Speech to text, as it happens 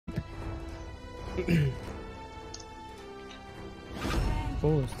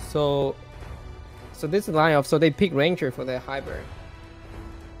Oh, so this is lineup. So they pick Ranger for their hybrid.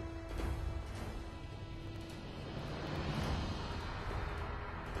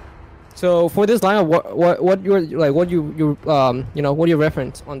 So for this lineup, what your like what you you know, what your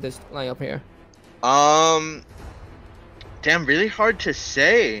reference on this lineup here? Damn, really hard to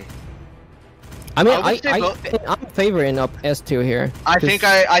say. I mean, I'm favoring up S2 here. I think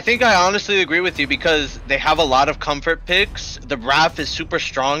I honestly agree with you because they have a lot of comfort picks. The Raph is super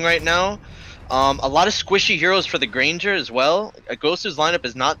strong right now. A lot of squishy heroes for the Granger as well. GOSU's lineup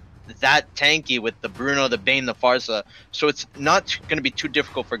is not that tanky with the Bruno, the Bane, the Farsa, so it's not going to be too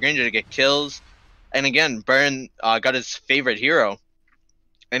difficult for Granger to get kills. And again, Burn got his favorite hero.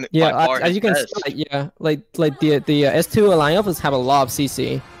 And yeah, as you can see, yeah, like the S2 lineups have a lot of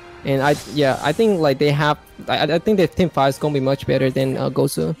CC. And I think like they have, I think their team fight is gonna be much better than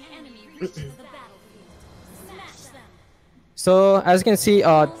GOSU. So as you can see,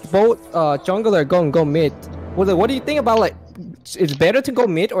 both jungler go mid. What do you think about, like, it's better to go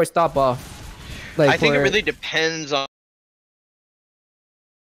mid or stop buff? Like, I think it really depends on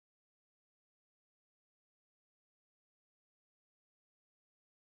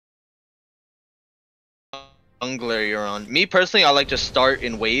jungler you're on. Me personally, I like to start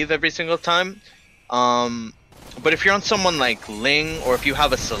in wave every single time. But if you're on someone like Ling, or if you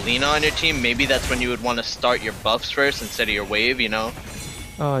have a Selena on your team, maybe that's when you would want to start your buffs first instead of your wave, you know?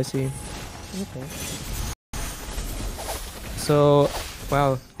 Oh, I see. Okay. So,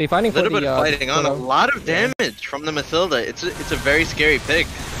 wow, they fighting for the... A little bit of fighting on, a lot of damage from the Mathilda. It's a very scary pick.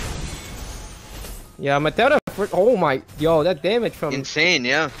 Yeah, Mathilda, oh my, yo, that damage from... Insane,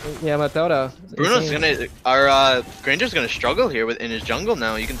 yeah. Yeah, Mathilda. Bruno's gonna, our Granger's gonna struggle here in his jungle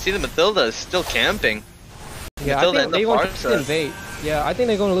now. You can see the Mathilda is still camping. Yeah, Mathilda I think they're going to invade. Yeah, I think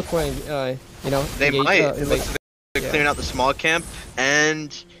they're going to look for, you know... They might. It looks like they're clearing out the small camp,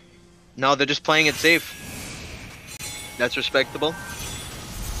 and... No, they're just playing it safe. That's respectable.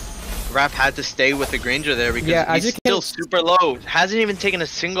 Raph had to stay with the Granger there because he's still super low. Hasn't even taken a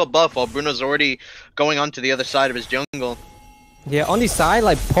single buff while Bruno's already going on to the other side of his jungle. Yeah, on the side,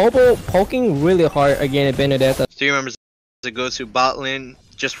 like Popo poking really hard again at Benedetta. 3 members of GOSU bot lane,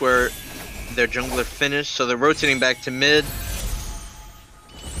 just where their jungler finished, so they're rotating back to mid.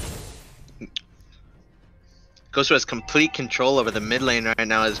 GOSU has complete control over the mid lane right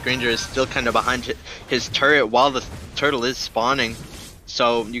now as Granger is still kind of behind his turret while the turtle is spawning.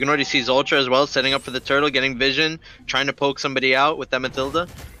 So you can already see Zoltra as well setting up for the turtle, getting vision, trying to poke somebody out with that Mathilda.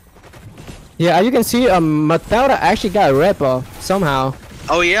 Yeah, as you can see, Mathilda actually got a red buff somehow.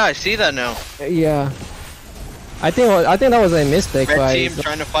 Oh yeah, I see that now. Yeah, I think that was a mistake. Red team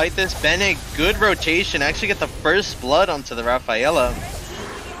trying to fight this. Bennett, good rotation. Actually get the first blood onto the Rafaela.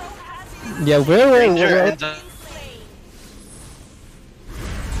 Yeah, where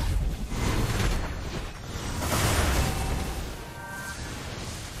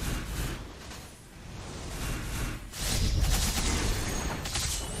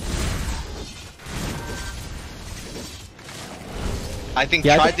I think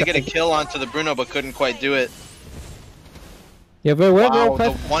tried to get a kill onto the Bruno but couldn't quite do it. Yeah, but wow,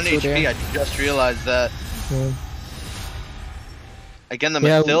 the 1 HP, I just realized that. Yeah. Again, the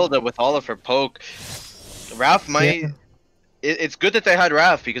Mathilda with all of her poke. Raph might... Yeah. It's good that they had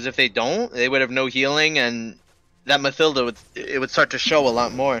Raph, because if they don't, they would have no healing, and that Mathilda would start to show a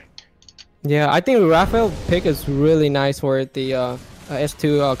lot more. Yeah, I think Raphael pick is really nice for the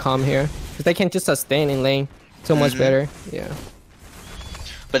S2 comp here, because they can just sustain in lane so much better. Yeah.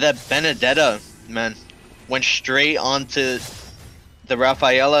 But that Benedetta, man, went straight onto the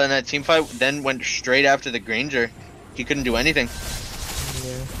Rafaela in that team fight, then went straight after the Granger. He couldn't do anything.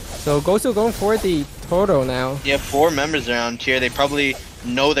 Yeah. So GOSU going for the turtle now. Yeah, 4 members around here. They probably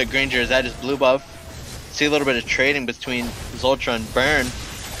know that Granger is at his blue buff. See a little bit of trading between Zoltra and Burn.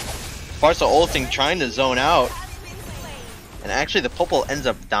 Farsa ulting, trying to zone out. And actually the Popol ends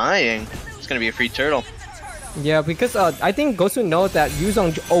up dying. It's going to be a free turtle. Yeah, because I think GOSU knows that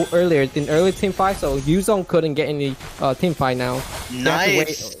Yuzong earlier in early team fight, so Yuzong couldn't get any team fight now.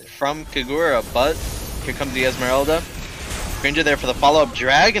 Nice from Kagura, but here comes the Esmeralda. Granger there for the follow-up.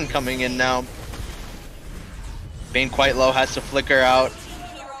 Dragon coming in now. Bane quite low, has to flicker out.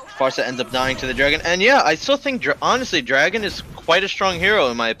 Farsa ends up dying to the Dragon. And yeah, I still think, honestly, Dragon is quite a strong hero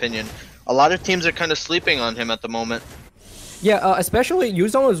in my opinion. A lot of teams are kind of sleeping on him at the moment. Yeah, especially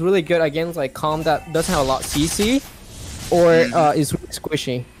Yuzong is really good against like comp that doesn't have a lot CC or is really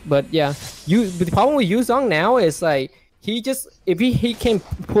squishy. But yeah, the problem with Yuzong now is like if he can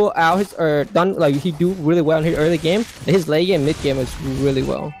pull out his he do really well in his early game, his late game, mid game is really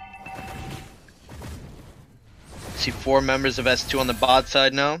well. See 4 members of S2 on the bot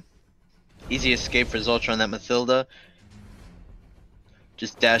side now. Easy escape for Zoltra on that Mathilda.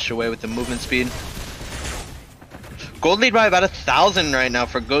 Just dash away with the movement speed. Gold lead by about 1,000 right now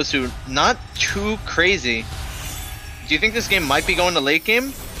for GOSU. Not too crazy. Do you think this game might be going to late game?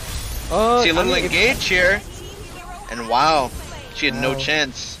 See a little engage here. And wow, she had no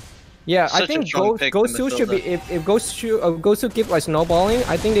chance. Yeah, I think GOSU should be, if GOSU keep like snowballing,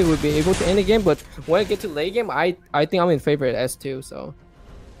 I think they would be able to end the game, but when I get to late game, I think I'm in favor at S2, so.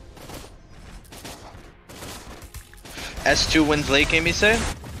 S2 wins late game, you say?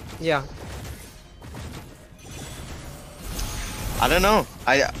 Yeah. I don't know.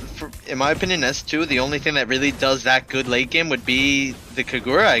 In my opinion, S2, the only thing that really does that good late game would be the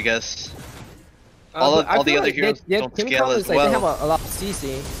Kagura, I guess. All the other heroes don't scale as well. They have a lot of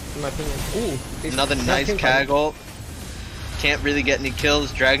CC, in my opinion. Ooh, another nice Kaggle. Can't really get any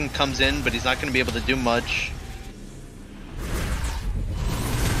kills. Dragon comes in, but he's not going to be able to do much.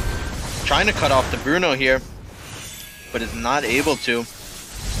 Trying to cut off the Bruno here, but is not able to.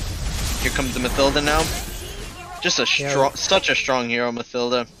 Here comes the Mathilda now. Just a such a strong hero,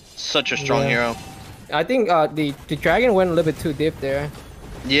 Mathilda. Such a strong hero. I think the Dragon went a little bit too deep there.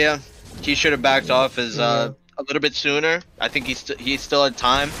 Yeah. He should have backed off a little bit sooner. I think he still had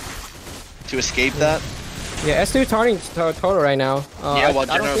time to escape that. Yeah, S2 turning total right now. While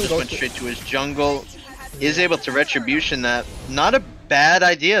General just went straight to his jungle. Is able to retribution that. Not a bad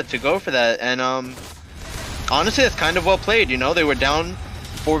idea to go for that. And honestly, that's kind of well played. You know, they were down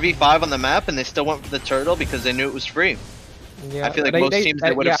 4v5 on the map and they still went for the turtle because they knew it was free. Yeah, I feel like most teams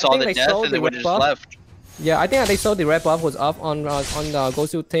they would have saw the death and they would have just left. Yeah, I think they saw the red buff was up on the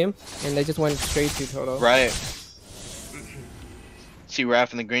GOSU team, and they just went straight to turtle. Right. See Raph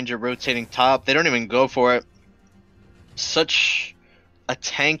and the Granger rotating top. They don't even go for it. Such a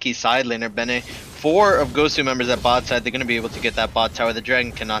tanky side laner, Bene. 4 of GOSU members at bot side. They're going to be able to get that bot tower. The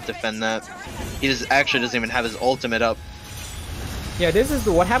Dragon cannot defend that. He actually doesn't even have his ultimate up. Yeah, this is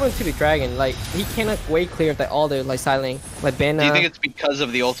what happened to the Dragon. Like, he cannot way clear all the like side lane. Like Ben. Do you think it's because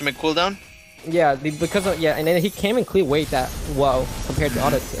of the ultimate cooldown? Yeah, because of and then he came and clear weight that well compared to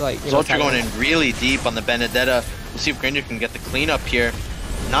other like. Zoltra going in really deep on the Benedetta. We'll see if Granger can get the cleanup here.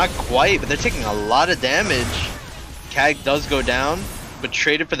 Not quite, but they're taking a lot of damage. Kag does go down, but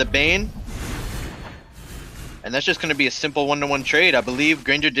traded for the Bane. And that's just going to be a simple 1-to-1 trade. I believe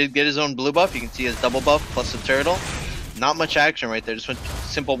Granger did get his own blue buff. You can see his double buff plus the turtle. Not much action right there. Just went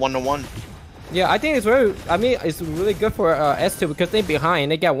simple 1-to-1. Yeah, I think it's very. I mean, it's really good for S2 because they're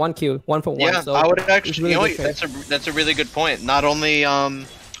behind. They got 1 kill, 1 for 1. Yeah, so I would actually. Really that's a really good point. Not only are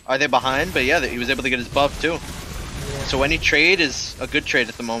they behind, but yeah, he was able to get his buff too. Yeah. So any trade is a good trade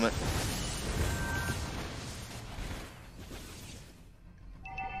at the moment.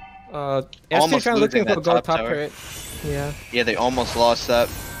 S2 trying looking for gold top turret. Yeah. Yeah, they almost lost that.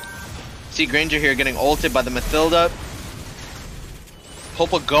 See Granger here getting ulted by the Mathilda.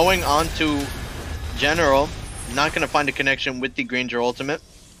 Popa going on to General. Not going to find a connection with the Granger ultimate.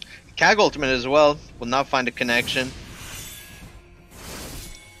 Kag ultimate as well. Will not find a connection.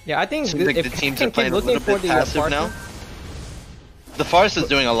 Yeah, I think seems like the teams are playing a little bit passive now. The Farsa is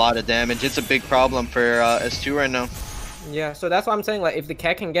doing a lot of damage. It's a big problem for S2 right now. Yeah, so that's why I'm saying, like, if the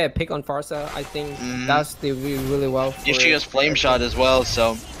cat can get a pick on Farsa, I think that's the really well. Yeah, she has flame shot as well,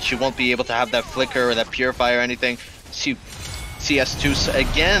 so she won't be able to have that flicker or that purify or anything. CS2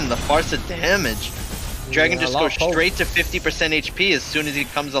 again, the Farsa damage. Dragon just goes straight to 50% HP as soon as he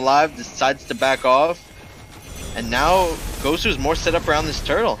comes alive, decides to back off. And now GOSU's more set up around this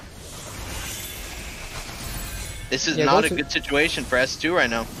turtle. This is not a good situation for S2 right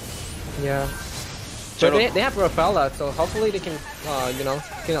now. Yeah. But they have Rafaela, so hopefully they can, you know,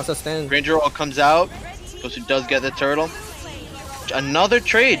 can sustain. Granger all comes out. GOSU does get the turtle. Another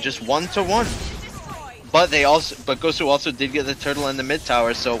trade, just 1-to-1. But GOSU also did get the turtle in the mid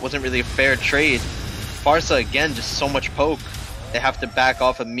tower, so it wasn't really a fair trade. Farsa again, just so much poke. They have to back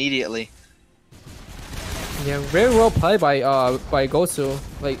off immediately. Yeah, very well played by GOSU.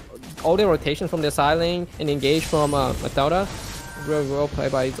 Like all the rotation from the side lane and engage from Mathilda. Very well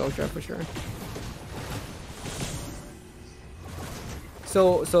played by Zoltra for sure.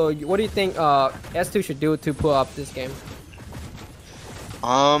 So what do you think S2 should do to pull up this game?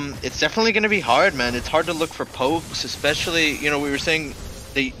 It's definitely gonna be hard, man. It's hard to look for pokes, especially, you know, we were saying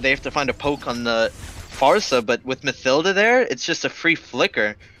they have to find a poke on the Farsa, but with Mathilda there, it's just a free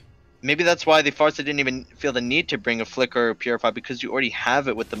flicker. Maybe that's why the Farsa didn't even feel the need to bring a flicker or purify, because you already have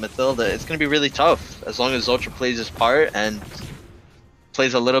it with the Mathilda. It's gonna be really tough as long as Zoltra plays his part and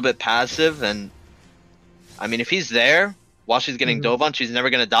plays a little bit passive. And I mean, if he's there while she's getting dove on, she's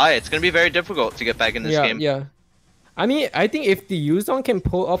never gonna die. It's gonna be very difficult to get back in this game. Yeah. I mean, I think if the Yuzong can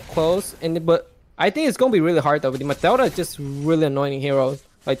pull up close, but I think it's gonna be really hard though. The Mathelda is just really annoying hero,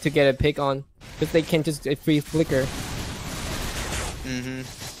 like to get a pick on, because they can just free flicker.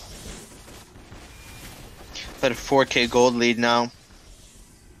 But a 4K gold lead now.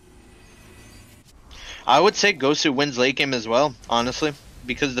 I would say GOSU wins late game as well, honestly,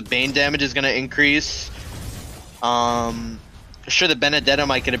 because the Bane damage is gonna increase. Sure, the Benedetta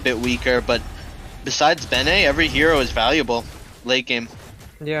might get a bit weaker, but besides Bene, every hero is valuable late game.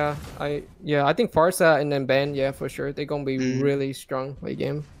 Yeah, I think Farsa and then Ben, yeah, for sure, they're gonna be really strong late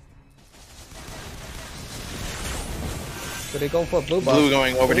game. So they're going for a blue buff. Blue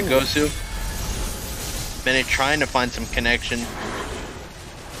going over to GOSU. Bene trying to find some connection.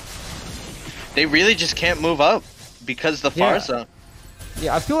 They really just can't move up because the Farsa.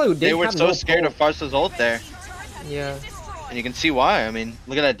 Yeah, I feel like they were so scared of Farsa's ult there. Yeah. And you can see why. I mean,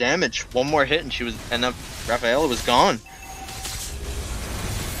 look at that damage. One more hit and Rafaela was gone.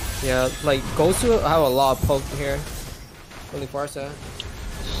 Yeah, like GOSU have a lot of poke here. Only Farsa.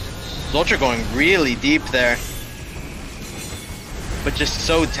 Zultra going really deep there. But just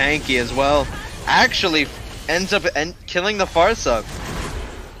so tanky as well. Actually ends up killing the Farsa.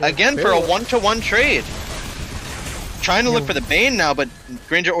 Again for a 1-to-1 trade. Trying to look for the Bane now, but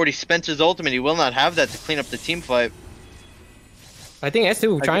Granger already spent his ultimate. He will not have that to clean up the team fight. I think S2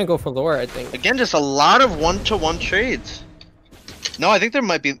 will try and go for lore, I think. Again, just a lot of 1-to-1 trades. No, I think there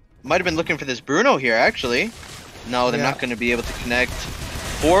might have been looking for this Bruno here, actually. No, they're not going to be able to connect.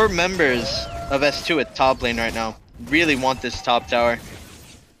 4 members of S2 at top lane right now. Really want this top tower.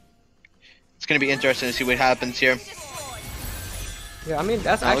 It's going to be interesting to see what happens here. Yeah, I mean,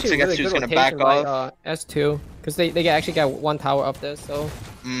 that's actually really good rotation by S2. Because they actually got 1 tower of this, so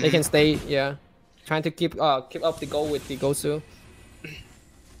they can stay, trying to keep up the goal with the GOSU.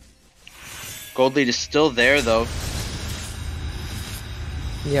 Gold lead is still there, though.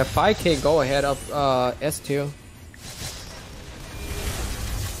 Yeah, 5k go ahead of S2.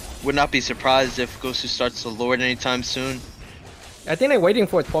 Would not be surprised if GOSU starts to lord anytime soon. I think they're waiting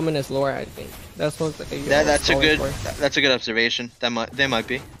for a 12 minutes lore, I think. That's what that's a good observation. They might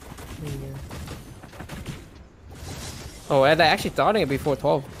be. Yeah. Oh, and they actually starting it before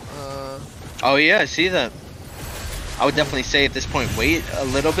 12. Oh yeah, I see that. I would definitely say at this point wait a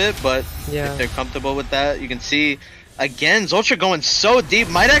little bit, but if they're comfortable with that, you can see again Zultra going so deep.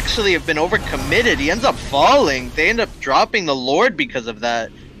 Might actually have been overcommitted. He ends up falling. They end up dropping the Lord because of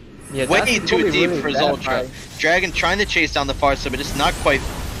that. Yeah, way too deep for Zultra. Dragon trying to chase down the Farsa, but just not quite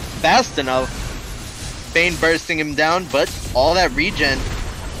fast enough. Bane bursting him down, but all that regen.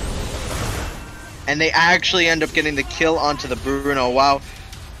 And they actually end up getting the kill onto the Bruno. Wow.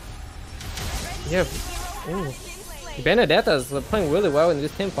 Yeah. Ooh. Benedetta's playing really well in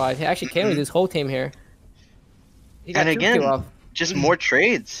this team fight. He actually carried this whole team here. And again, just more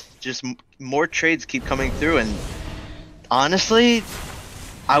trades. Just more trades keep coming through. And honestly,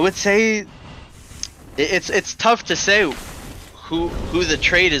 I would say it's tough to say who the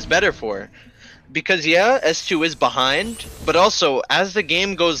trade is better for. Because yeah, S2 is behind, but also as the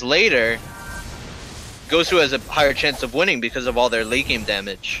game goes later, GOSU has a higher chance of winning because of all their late game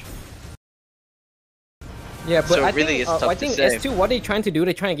damage. Yeah, but so I really think, I think S2, what they're trying to do,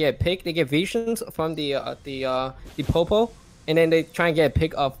 they try and get a pick. They get visions from the Popo, and then they try and get a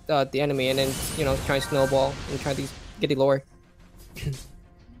pick of the enemy, and then try and snowball and try to get the lore.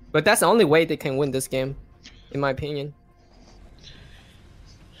 But that's the only way they can win this game, in my opinion.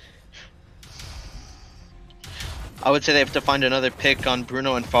 I would say they have to find another pick on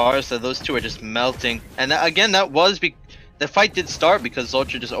Bruno and Farsa. Those two are just melting. And again, that was the fight did start because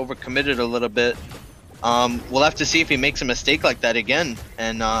Zultra just overcommitted a little bit. We'll have to see if he makes a mistake like that again.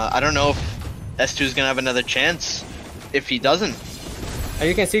 And I don't know if S2 is gonna have another chance if he doesn't. And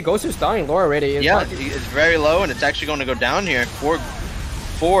you can see GOSU's starting lore already. It's very low, and it's actually going to go down here for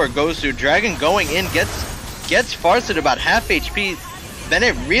GOSU. Dragon going in gets Farsa at about half HP.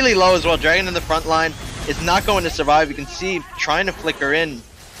 Bennett really low as well. Dragon in the front line is not going to survive. You can see trying to flicker in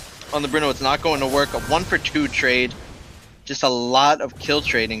on the Bruno. It's not going to work. A 1-for-2 trade. Just a lot of kill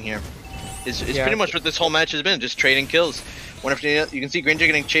trading here. It's pretty much what this whole match has been. Just trading kills. You can see Granger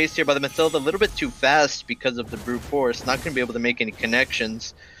getting chased here by the Mathilda a little bit too fast because of the brute force. Not going to be able to make any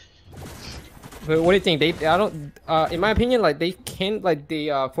connections. But what do you think? I don't. In my opinion, like they can't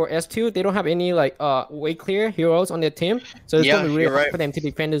for S2, they don't have any way clear heroes on their team, so it's gonna be really hard for them to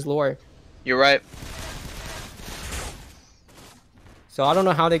defend his lore. You're right. So I don't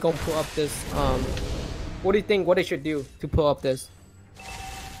know how they gonna pull up this. What do you think? What they should do to pull up this?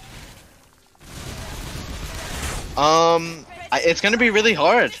 It's gonna be really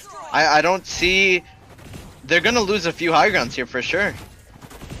hard. I don't see they're gonna lose a few high grounds here for sure.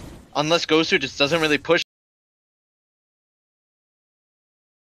 Unless GOSU just doesn't really push.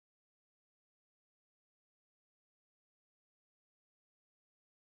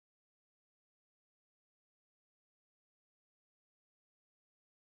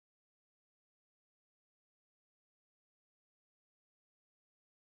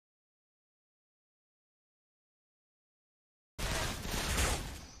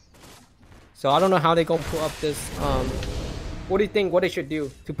 So I don't know how they gonna pull up this. What do you think? What they should do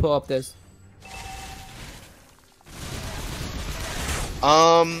to pull up this?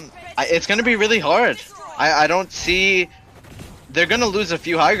 It's gonna be really hard. I don't see. They're gonna lose a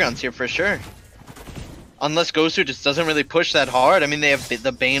few high grounds here for sure. Unless GOSU just doesn't really push that hard. I mean, they have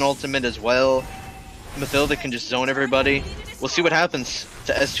the Bane ultimate as well. Mathilda can just zone everybody. We'll see what happens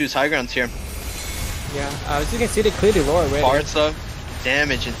to S2's high grounds here. Yeah, as you can see, they cleared the lore already. Farsa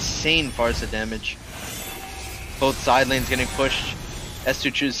damage, insane Farsa damage. Both side lanes getting pushed.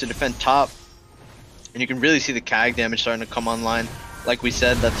 S2 chooses to defend top. And you can really see the CAG damage starting to come online. Like we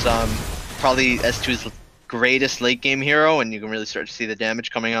said, that's probably S2's greatest late game hero, and you can really start to see the damage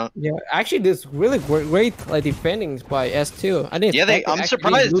coming out. Yeah, actually, this really great like defending by S2. I didn't. Yeah, I'm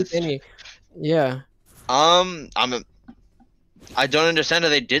surprised. Lose any. Yeah. I don't understand how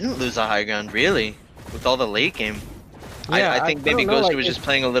they didn't lose a high ground, really, with all the late game. Yeah, I think maybe GOSU was just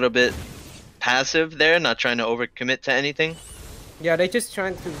playing a little bit passive there, not trying to overcommit to anything. Yeah, they just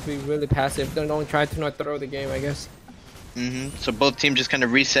trying to be really passive. They don't try to not throw the game, I guess. So both teams just kind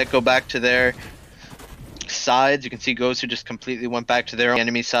of reset, go back to their sides. You can see GOSU just completely went back to their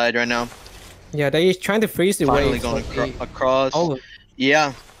enemy side right now. Yeah, they're trying to freeze the wave. Finally going across.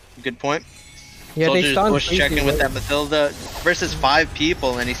 Yeah, good point. Yeah, Soldier they start push checking with that Mathilda versus 5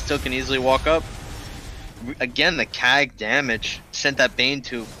 people, and he still can easily walk up. Again, the CAG damage sent that Bane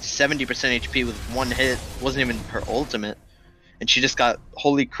to 70% HP with 1 hit. Wasn't even her ultimate, and she just got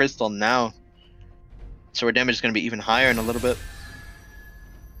Holy Crystal now. So her damage is going to be even higher in a little bit.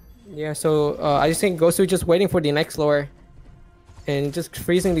 Yeah, so I just think GOSU just waiting for the next lore and just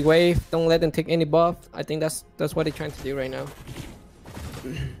freezing the wave. Don't let them take any buff. I think that's what they're trying to do right now.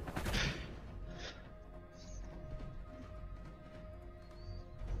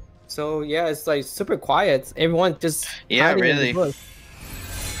 So yeah, it's like super quiet. Everyone just really.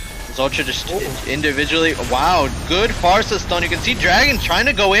 Ultra just individually. Wow, good Farsa stun. You can see Dragon trying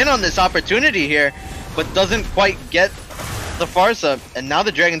to go in on this opportunity here, but doesn't quite get the Farsa. And now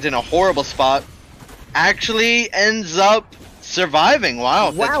the Dragon's in a horrible spot. Actually ends up surviving.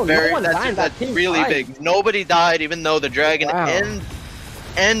 Wow, that's really big. Nobody died, even though the Dragon and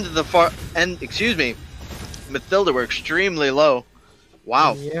Mathilda were extremely low.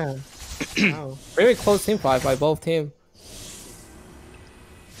 Wow. Yeah. Wow. Very close team fight by both teams.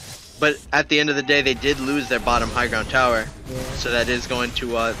 But at the end of the day, they did lose their bottom high ground tower. Yeah. So that is going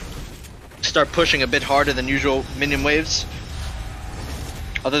to start pushing a bit harder than usual minion waves.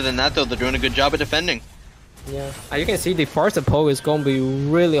 Other than that, though, they're doing a good job of defending. Yeah. You can see the Farsa Poe is going to be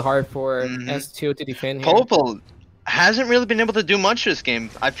really hard for S2 to defend here. Popel hasn't really been able to do much this game.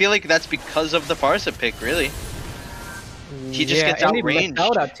 I feel like that's because of the Farsa pick, really. He just gets outranged.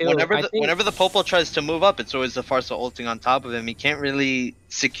 Whenever the Popel tries to move up, it's always the Farsa ulting on top of him. He can't really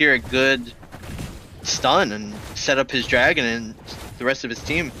secure a good stun and set up his Dragon and the rest of his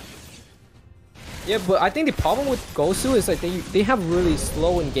team. Yeah, but I think the problem with GOSU is like they have really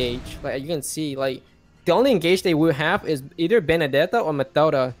slow engage. Like you can see, like the only engage they will have is either Benedetta or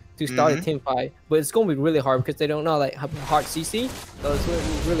Mathilda to start a team fight. But it's gonna be really hard because they don't know like have hard CC, so it's gonna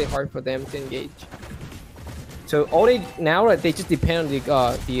be really hard for them to engage. So all they just depend on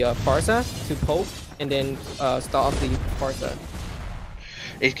the Farsa to poke and then start off the Farsa.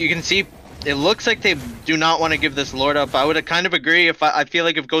 You can see, it looks like they do not want to give this Lord up. I would kind of agree. I feel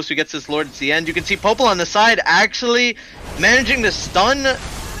like if GOSU gets this Lord, it's the end. You can see Popel on the side actually managing to stun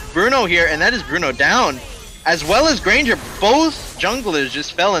Bruno here, and that is Bruno down, as well as Granger. Both junglers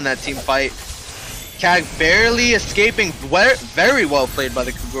just fell in that team fight. CAG barely escaping. Very well played by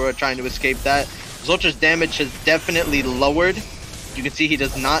the Kagura, trying to escape that. Zultra's damage has definitely lowered. You can see he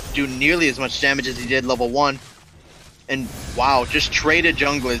does not do nearly as much damage as he did level 1. And wow, just traded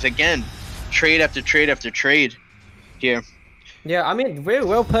junglers again. Trade after trade after trade here. Yeah, I mean, very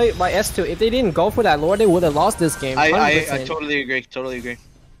well played by S2. If they didn't go for that Lord, they would have lost this game. I totally agree. Totally agree.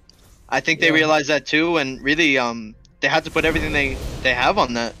 I think they realized that too, and really, they had to put everything they have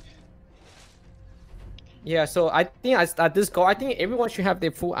on that. Yeah, so I think at this goal, I think everyone should have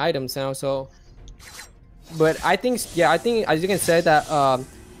their full items now. So. But I think as you can say that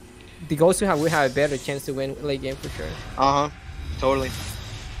the GOSU will have a better chance to win late game for sure. Totally.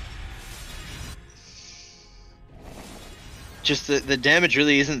 just the damage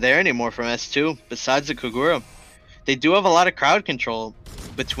really isn't there anymore from S2. Besides the Kagura, they do have a lot of crowd control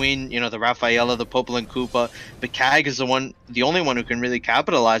between, you know, the Rafaela, the Popol, and Koopa. But Kag is the only one who can really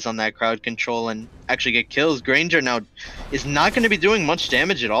capitalize on that crowd control and actually get kills. Granger now is not going to be doing much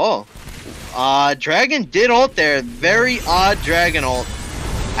damage at all. Dragon did ult there. Very odd Dragon ult.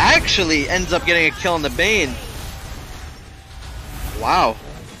 Actually ends up getting a kill on the Bane. Wow.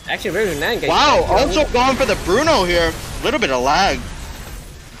 Actually, very nice. Wow, also going for the Bruno here. A little bit of lag.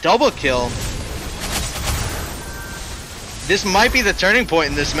 Double kill. This might be the turning point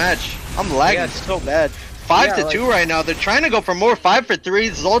in this match. I'm lagging so bad. 5-2 right now. They're trying to go for more 5 for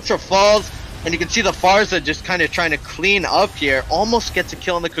 3s. Ultra falls. And you can see the Farza just kind of trying to clean up here. Almost gets a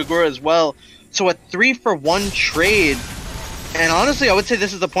kill on the Kagura as well. So a 3-for-1 trade. And honestly, I would say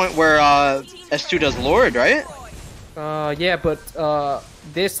this is the point where S2 does Lord, right? Yeah, but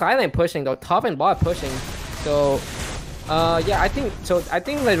they're silent pushing though. Top and bot pushing. So yeah, I think so. I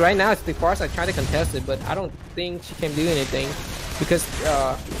think like right now it's the Farsa trying to contest it, but I don't think she can do anything because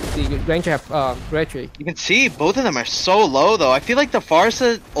the Ranger have rhetoric. You can see both of them are so low though. I feel like the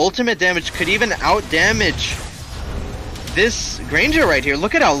Farsa ultimate damage could even out damage this Granger right here.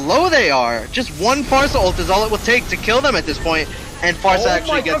 Look at how low they are. Just one Farsa ult is all it will take to kill them at this point, and Farsa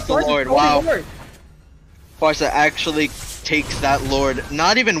actually gets the Lord. Wow. Farsa actually takes that Lord,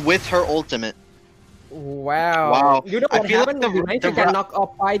 not even with her ultimate. Wow. Wow. You know what happened? The Ranger got knocked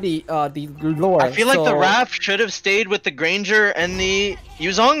off by the Lord. I feel like the Raph should have stayed with the Granger and the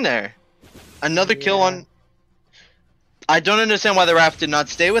Yuzong there. Another kill on... I don't understand why the Raph did not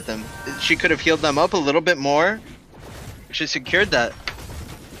stay with him. She could have healed them up a little bit more. She secured that.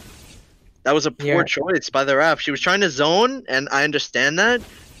 That was a poor choice by the Raph. She was trying to zone, and I understand that.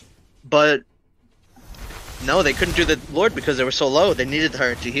 But... no, they couldn't do the Lord because they were so low. They needed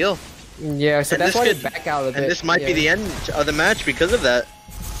her to heal. Yeah, so that's why they back out of it. And this might be the end of the match because of that.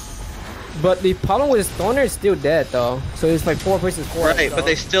 But the problem with Stoner is still dead though. So it's like 4 versus 4. Right, so. But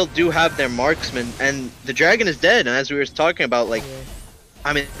they still do have their marksman. And the Dragon is dead. And as we were talking about, like,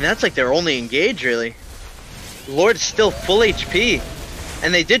 I mean, that's like their only engage, really. Lord's still full HP.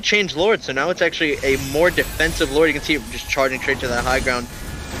 And they did change Lord, so now it's actually a more defensive Lord. You can see it just charging straight to that high ground.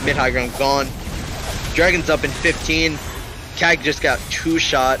 Mid-high ground gone. Dragon's up in 15. Kag just got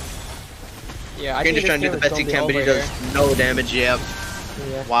 2-shot. Yeah, I Granger's trying to do the best he can, but he does no damage. Yeah.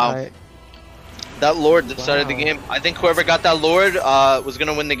 Wow. Right. That Lord decided the game. I think whoever got that Lord was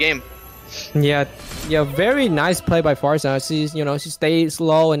gonna win the game. Yeah, very nice play by Farsa. She's, you know, she stayed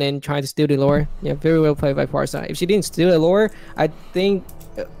slow and then tried to steal the Lord. Yeah, very well played by Farsa. If she didn't steal the Lord, I think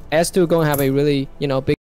S2 gonna have a really, you know, big